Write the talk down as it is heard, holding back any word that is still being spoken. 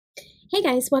Hey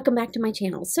guys, welcome back to my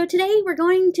channel. So today we're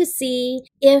going to see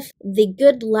if the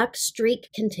good luck streak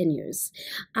continues.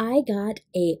 I got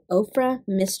a Ofra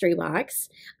Mystery Box.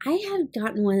 I had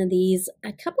gotten one of these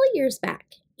a couple of years back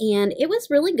and it was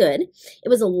really good. It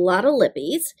was a lot of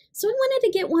lippies. So I wanted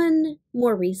to get one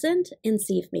more recent and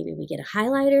see if maybe we get a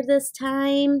highlighter this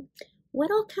time. What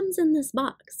all comes in this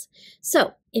box?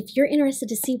 So if you're interested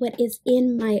to see what is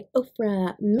in my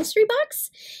Ofra Mystery Box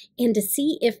and to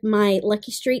see if my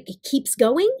lucky streak keeps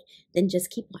going, then just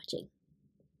keep watching.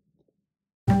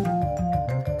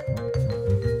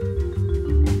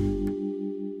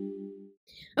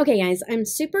 Okay guys, I'm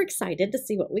super excited to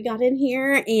see what we got in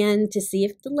here and to see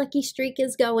if the lucky streak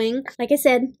is going. Like I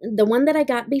said, the one that I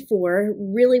got before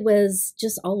really was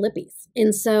just all lippies.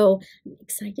 And so I'm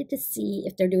excited to see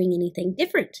if they're doing anything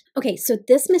different. Okay, so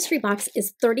this mystery box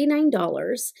is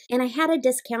 $39 and I had a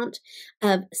discount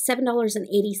of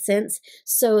 $7.80.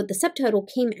 So the subtotal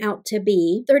came out to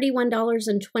be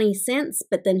 $31.20,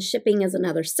 but then shipping is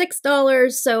another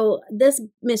 $6. So this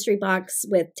mystery box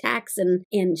with tax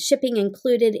and shipping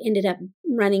included ended up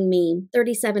running me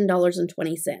 $37.20.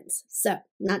 So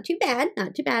not too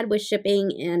bad with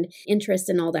shipping and interest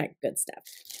and all that good stuff.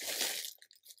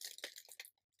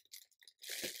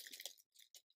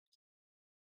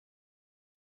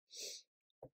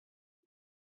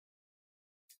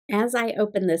 As I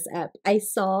opened this up, I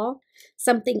saw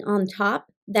something on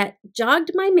top that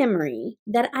jogged my memory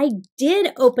that I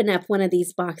did open up one of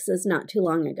these boxes not too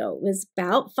long ago. It was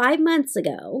about 5 months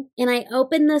ago, and I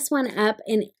opened this one up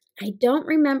and I don't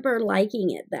remember liking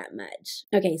it that much.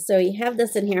 Okay, so you have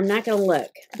this in here. I'm not going to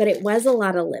look, but it was a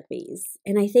lot of lippies,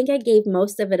 and I think I gave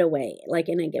most of it away, like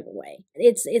in a giveaway.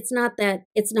 It's not that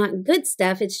it's not good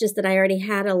stuff. It's just that I already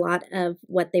had a lot of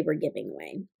what they were giving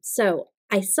away. So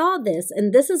I saw this,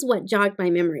 and this is what jogged my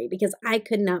memory because I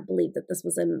could not believe that this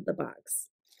was in the box.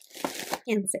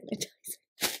 Hand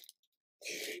sanitizer.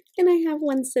 And I have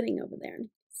one sitting over there.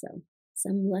 So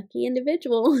some lucky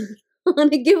individual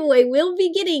on a giveaway will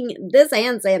be getting this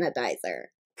hand sanitizer.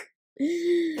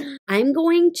 I'm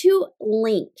going to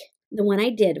link the one I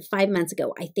did 5 months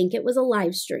ago. I think it was a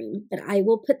live stream, but I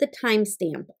will put the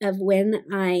timestamp of when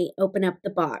I open up the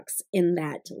box in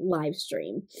that live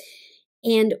stream.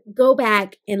 And go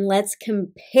back and let's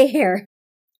compare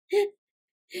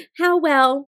how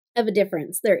well of a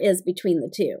difference there is between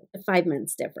the two, a 5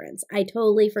 months difference. I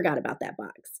totally forgot about that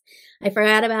box. I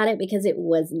forgot about it because it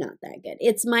was not that good.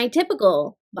 It's my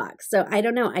typical box, so I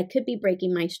don't know. I could be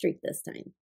breaking my streak this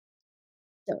time.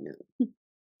 Don't know.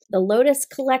 The Lotus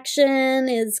collection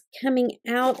is coming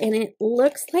out and it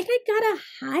looks like I got a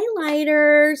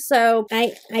highlighter. So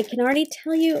I can already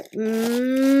tell you,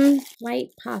 white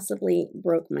possibly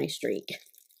broke my streak.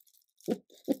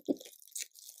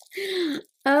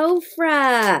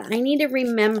 Ofra, I need to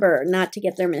remember not to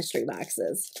get their mystery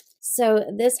boxes. So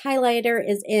this highlighter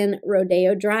is in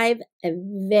Rodeo Drive, a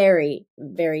very,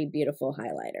 very beautiful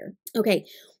highlighter. Okay,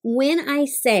 when I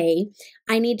say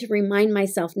I need to remind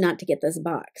myself not to get this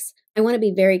box, I want to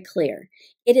be very clear.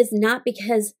 It is not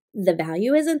because the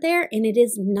value isn't there, and it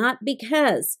is not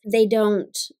because they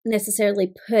don't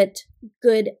necessarily put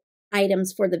good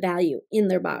items for the value in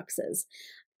their boxes.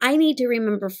 I need to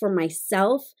remember for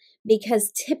myself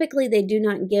because typically they do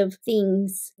not give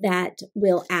things that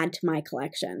will add to my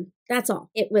collection. That's all.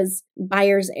 It was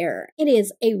buyer's error. It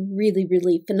is a really,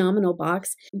 really phenomenal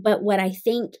box. But what I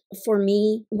think for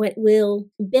me, what will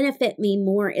benefit me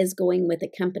more is going with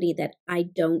a company that I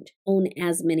don't own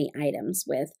as many items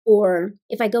with. Or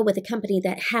if I go with a company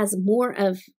that has more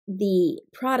of the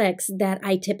products that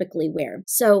I typically wear.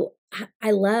 So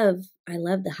I love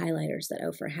the highlighters that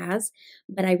Ofra has,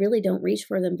 but I really don't reach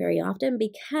for them very often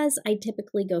because I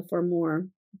typically go for more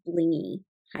blingy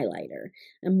highlighter,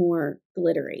 a more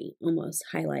glittery almost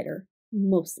highlighter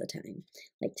most of the time.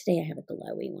 Like today I have a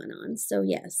glowy one on. So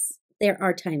yes, there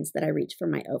are times that I reach for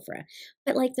my Ofra,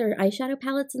 but like their eyeshadow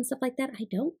palettes and stuff like that, I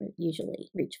don't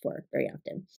usually reach for very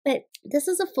often. But this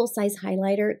is a full-size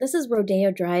highlighter. This is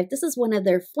Rodeo Drive. This is one of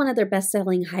their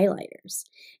best-selling highlighters.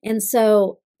 And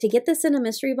so to get this in a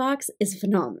mystery box is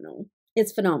phenomenal.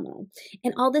 It's phenomenal.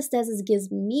 And all this does is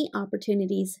gives me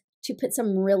opportunities to put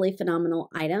some really phenomenal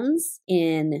items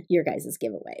in your guys'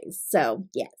 giveaways. So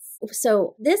yes.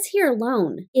 So this here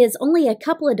alone is only a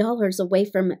couple of dollars away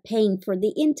from paying for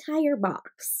the entire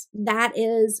box. That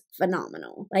is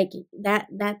phenomenal. Like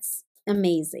that's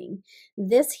amazing.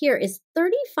 This here is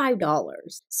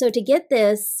 $35. So to get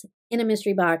this in a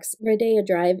mystery box, Rodeo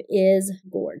Drive is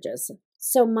gorgeous.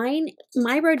 So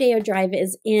my Rodeo Drive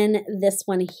is in this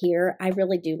one here. I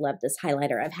really do love this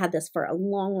highlighter. I've had this for a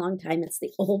long, long time. It's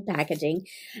the old packaging.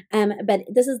 But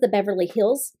this is the Beverly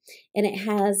Hills, and it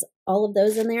has all of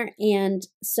those in there. And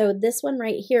so this one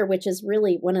right here, which is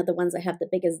really one of the ones that have the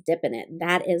biggest dip in it,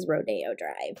 that is Rodeo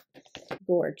Drive.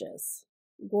 Gorgeous.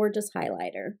 Gorgeous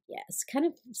highlighter. Yes, kind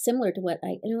of similar to what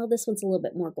this one's a little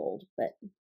bit more gold, but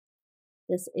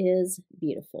this is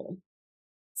beautiful.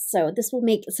 So this will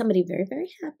make somebody very, very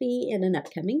happy in an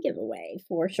upcoming giveaway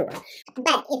for sure.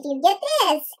 But if you get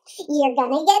this, you're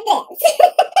gonna get this.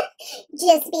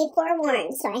 Just be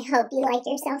forewarned. So I hope you like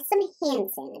yourself some hand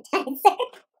sanitizer.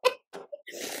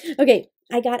 Okay,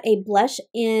 I got a blush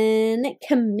in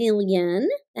Chameleon.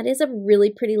 That is a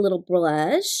really pretty little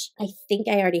blush. I think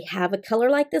I already have a color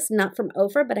like this, not from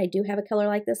Ofra, but I do have a color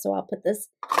like this, so I'll put this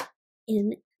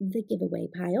in the giveaway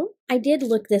pile. I did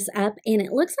look this up, and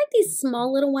it looks like these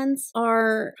small little ones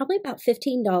are probably about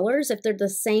 $15 if they're the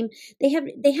same. They have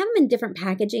them in different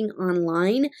packaging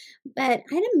online, but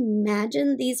I'd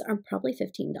imagine these are probably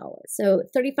 $15. So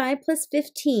 35 plus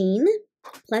 15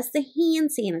 plus the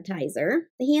hand sanitizer.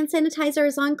 The hand sanitizer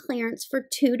is on clearance for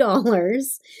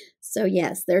 $2. So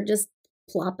yes, they're just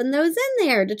plopping those in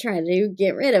there to try to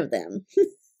get rid of them.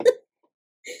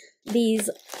 These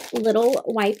little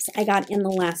wipes I got in the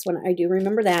last one. I do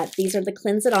remember that. These are the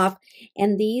Cleanse It Off,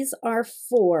 and these are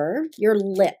for your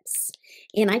lips.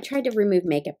 And I tried to remove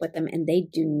makeup with them, and they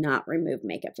do not remove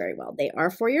makeup very well. They are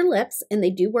for your lips, and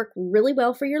they do work really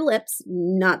well for your lips,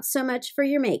 not so much for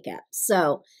your makeup.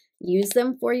 So use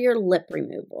them for your lip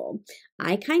removal.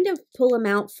 I kind of pull them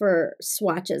out for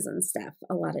swatches and stuff.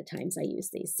 A lot of times I use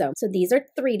these. So these are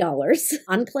 $3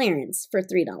 on clearance for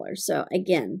 $3. So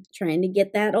again, trying to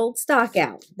get that old stock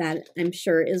out. That I'm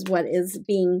sure is what is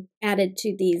being added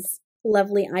to these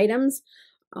lovely items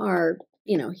are,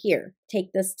 here,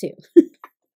 take this too.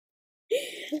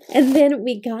 And then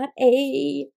we got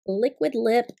a liquid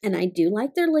lip, and I do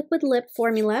like their liquid lip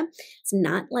formula. It's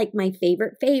not like my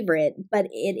favorite, but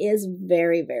it is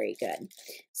very, very good.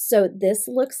 So this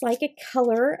looks like a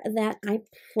color that I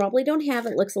probably don't have.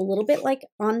 It looks a little bit like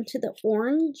onto the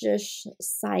orangish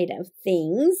side of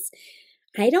things.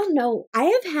 I don't know. I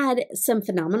have had some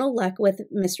phenomenal luck with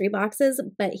mystery boxes,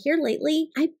 but here lately,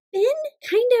 I've been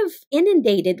kind of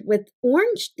inundated with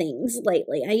orange things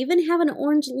lately. I even have an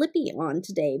orange lippy on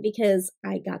today because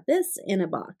I got this in a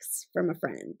box from a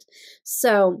friend.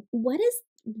 So what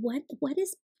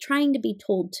is trying to be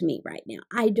told to me right now?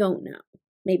 I don't know.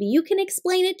 Maybe you can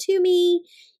explain it to me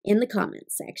in the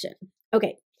comments section.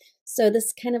 Okay. So this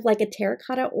is kind of like a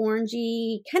terracotta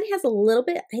orangey, kind of has a little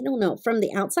bit, I don't know, from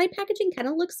the outside packaging, kind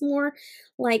of looks more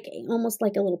like almost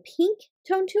like a little pink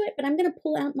tone to it, but I'm going to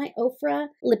pull out my Ofra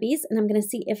lippies and I'm going to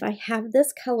see if I have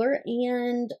this color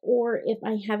or if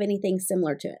I have anything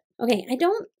similar to it. Okay, I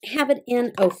don't have it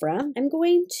in Ofra. I'm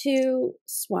going to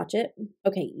swatch it.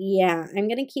 Okay, yeah, I'm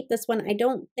going to keep this one. I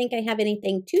don't think I have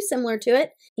anything too similar to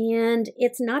it, and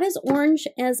it's not as orange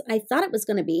as I thought it was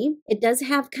going to be. It does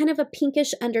have kind of a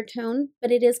pinkish undertone, but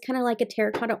it is kind of like a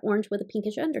terracotta orange with a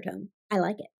pinkish undertone. I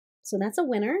like it. So that's a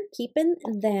winner. Keeping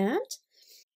that.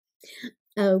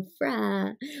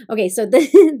 Ofra. Okay, so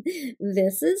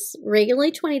this is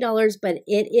regularly $20, but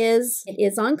it is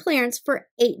on clearance for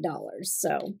 $8.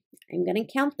 So I'm going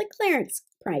to count the clearance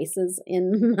prices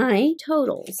in my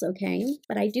totals, okay?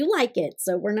 But I do like it,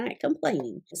 so we're not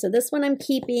complaining. So this one I'm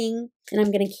keeping, and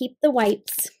I'm going to keep the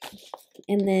wipes,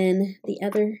 and then the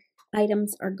other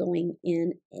items are going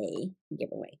in a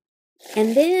giveaway.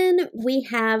 And then we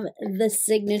have the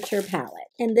Signature palette.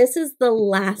 And this is the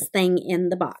last thing in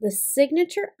the box. The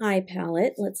Signature eye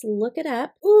palette. Let's look it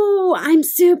up. Ooh, I'm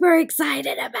super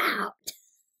excited about.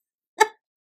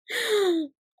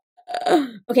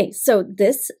 Okay, so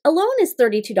this alone is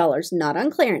 $32, not on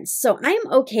clearance. So I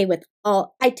am okay with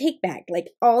I take back,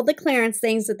 like all the clearance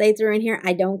things that they threw in here,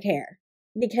 I don't care.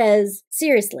 Because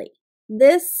seriously,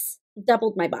 this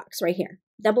doubled my box right here.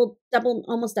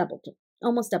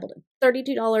 Almost doubled it.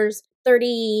 $32,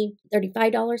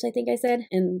 $35, I think I said,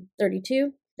 and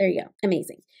 $32. There you go.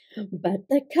 Amazing. But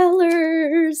the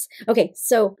colors. Okay,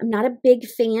 so I'm not a big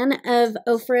fan of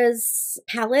Ofra's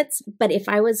palettes, but if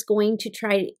I was going to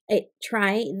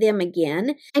try them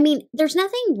again, I mean, there's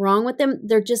nothing wrong with them.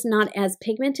 They're just not as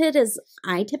pigmented as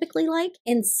I typically like.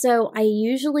 And so I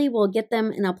usually will get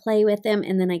them and I'll play with them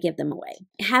and then I give them away.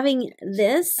 Having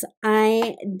this,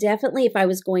 I definitely, if I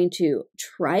was going to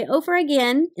try Ofra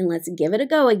again, and let's give it a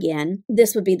go again,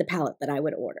 this would be the palette that I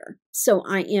would order. So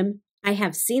I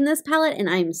have seen this palette and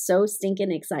I'm so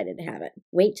stinking excited to have it.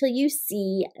 Wait till you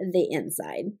see the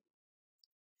inside.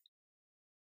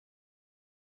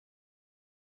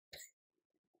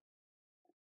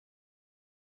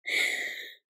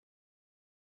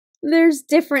 There's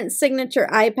different signature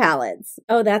eye palettes.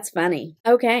 Oh, that's funny.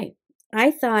 Okay. I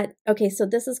thought, okay, so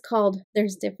this is called,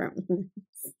 there's different ones.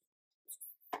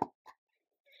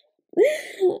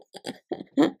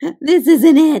 This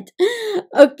isn't it.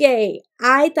 Okay,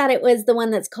 I thought it was the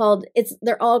one that's called,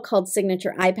 they're all called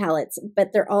signature eye palettes,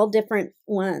 but they're all different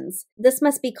ones. This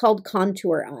must be called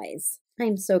contour eyes.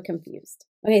 I'm so confused.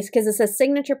 Okay, because it says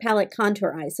signature palette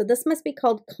contour eyes. So this must be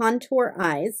called contour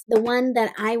eyes. The one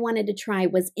that I wanted to try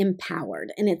was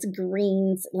empowered, and it's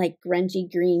greens, like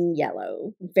grungy green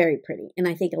yellow. Very pretty. And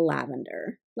I think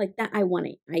lavender. Like that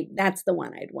that's the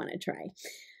one I'd want to try.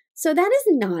 So that is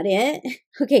not it.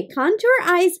 Okay, contour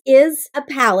eyes is a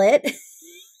palette.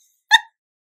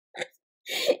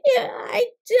 Yeah,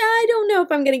 I don't know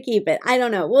if I'm going to keep it. I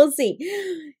don't know. We'll see.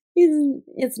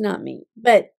 It's not me.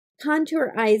 But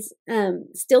contour eyes,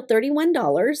 still $31.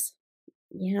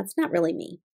 Yeah, it's not really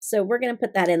me. So we're going to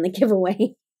put that in the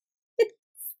giveaway. It's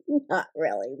not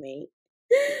really me.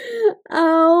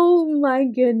 Oh my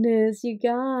goodness, you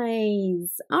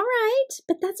guys. All right,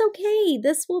 but that's okay.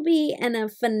 This will be a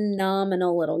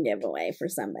phenomenal little giveaway for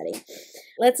somebody.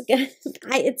 Let's go.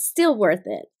 It's still worth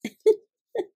it.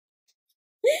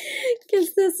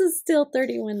 Because this is still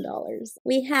 $31.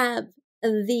 We have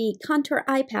the contour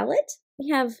eye palette. We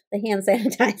have the hand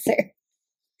sanitizer.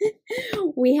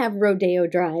 We have Rodeo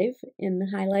Drive in the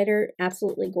highlighter.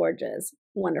 Absolutely gorgeous.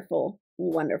 Wonderful,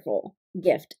 wonderful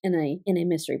gift in a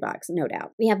mystery box, no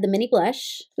doubt. We have the mini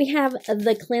blush. We have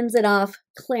the Cleanse It Off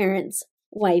clearance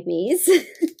wipies.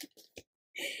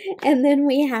 And then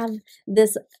we have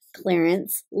this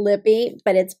clearance lippy,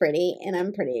 but it's pretty and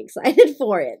I'm pretty excited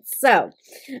for it. So,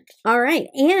 all right.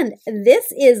 And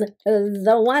this is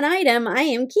the one item I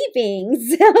am keeping.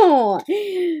 So,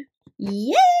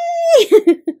 yay!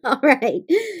 All right.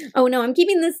 Oh no, I'm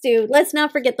keeping this too. Let's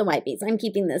not forget the wipies. I'm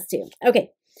keeping this too.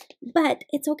 Okay. But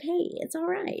it's okay. It's all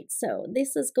right. So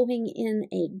this is going in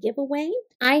a giveaway.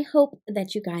 I hope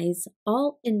that you guys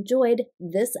all enjoyed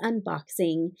this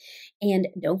unboxing. And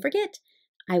don't forget,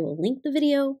 I will link the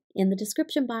video in the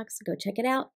description box. Go check it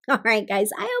out. All right, guys.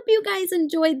 I hope you guys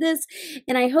enjoyed this.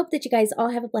 And I hope that you guys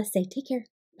all have a blessed day. Take care.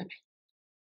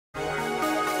 Bye-bye.